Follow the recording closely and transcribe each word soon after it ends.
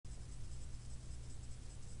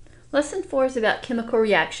Lesson 4 is about chemical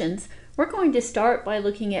reactions. We're going to start by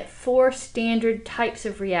looking at 4 standard types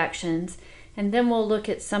of reactions, and then we'll look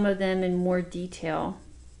at some of them in more detail.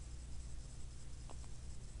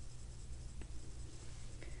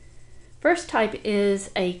 First type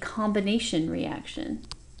is a combination reaction.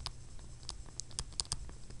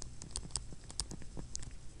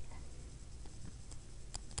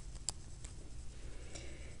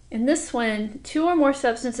 In this one, 2 or more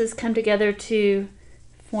substances come together to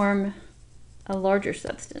form a larger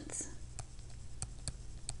substance.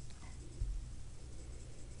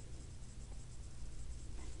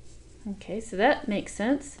 Okay, so that makes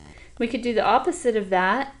sense. We could do the opposite of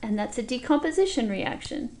that, and that's a decomposition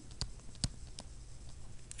reaction.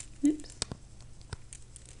 Oops.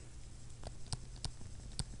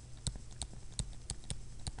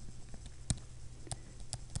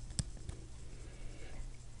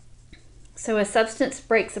 So a substance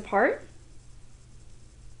breaks apart.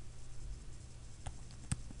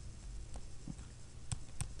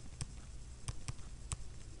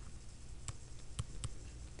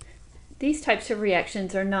 These types of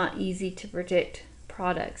reactions are not easy to predict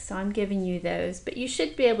products, so I'm giving you those, but you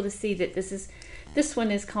should be able to see that this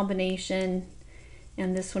one is combination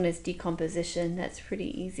and this one is decomposition. That's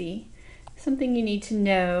pretty easy. Something you need to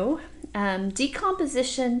know,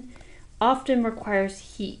 decomposition often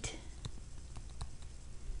requires heat.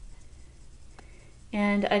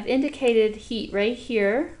 And I've indicated heat right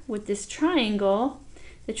here with this triangle.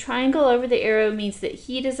 The triangle over the arrow means that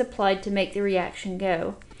heat is applied to make the reaction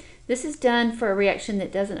go. This is done for a reaction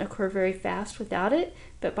that doesn't occur very fast without it,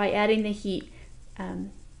 but by adding the heat,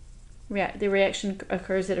 the reaction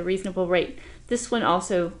occurs at a reasonable rate. This one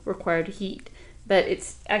also required heat, but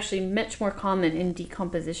it's actually much more common in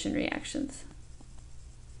decomposition reactions.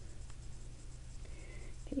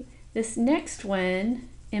 Okay. This next one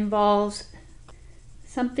involves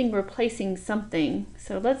something replacing something.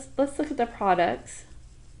 So let's look at the products.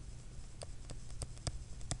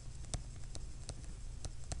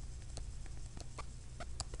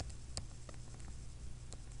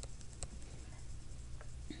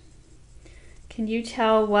 Can you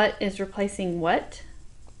tell what is replacing what?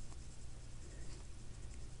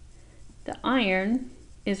 The iron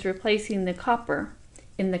is replacing the copper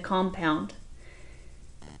in the compound.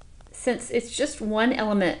 Since it's just one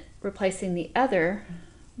element replacing the other,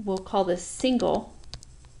 we'll call this single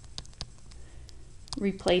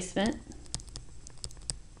replacement.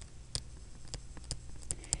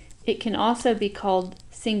 It can also be called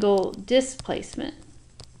single displacement.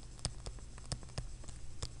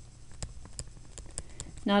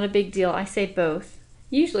 Not a big deal. I say both.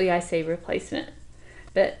 Usually I say replacement.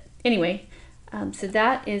 But anyway, so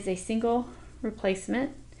that is a single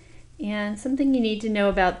replacement. And something you need to know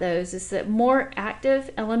about those is that more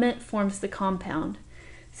active element forms the compound.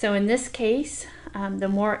 So in this case, the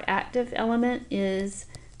more active element is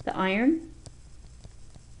the iron.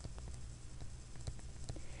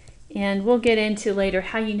 And we'll get into later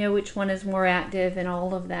how you know which one is more active and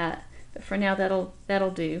all of that. But for now,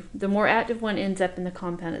 that'll do. The more active one ends up in the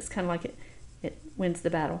compound. It's kind of like it wins the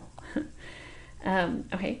battle.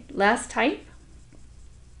 Okay, last type.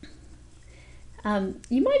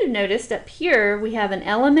 You might have noticed up here we have an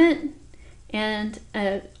element and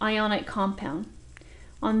an ionic compound.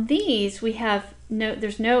 On these we have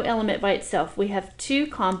there's no element by itself. We have 2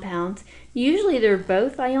 compounds. Usually they're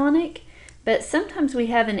both ionic, but sometimes we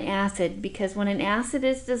have an acid because when an acid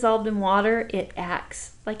is dissolved in water, it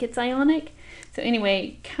acts like it's ionic. So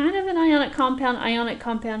anyway, kind of an ionic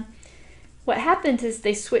compound. What happens is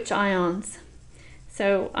they switch ions.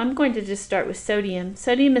 So I'm going to just start with sodium.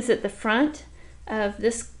 Sodium is at the front of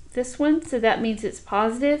this one, so that means it's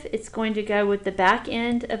positive. It's going to go with the back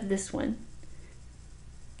end of this one.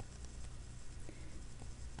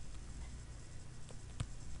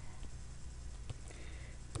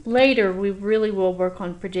 Later we really will work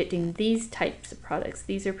on predicting these types of products.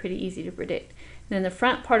 These are pretty easy to predict. And then the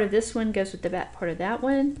front part of this one goes with the back part of that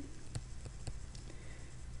one.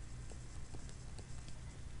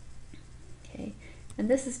 Okay, and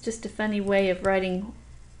this is just a funny way of writing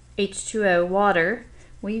H2O, water.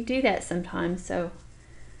 We do that sometimes, so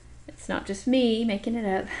it's not just me making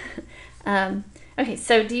it up. Okay,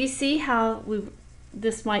 so do you see how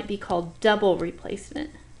this might be called double replacement?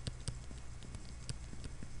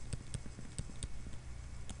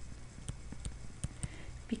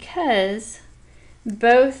 Because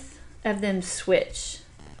both of them switch,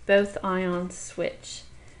 both ions switch.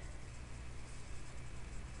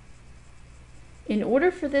 In order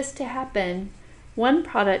for this to happen, one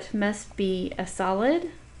product must be a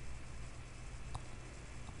solid,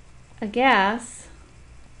 a gas,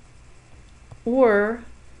 or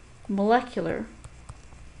molecular.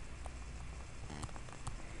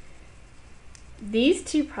 These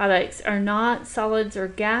two products are not solids or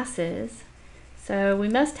gases, so we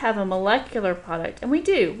must have a molecular product, and we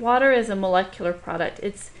do. Water is a molecular product.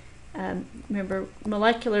 It's remember,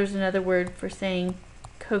 molecular is another word for saying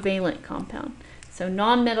covalent compound. So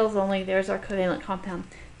non-metals only, there's our covalent compound.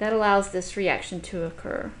 That allows this reaction to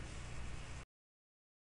occur.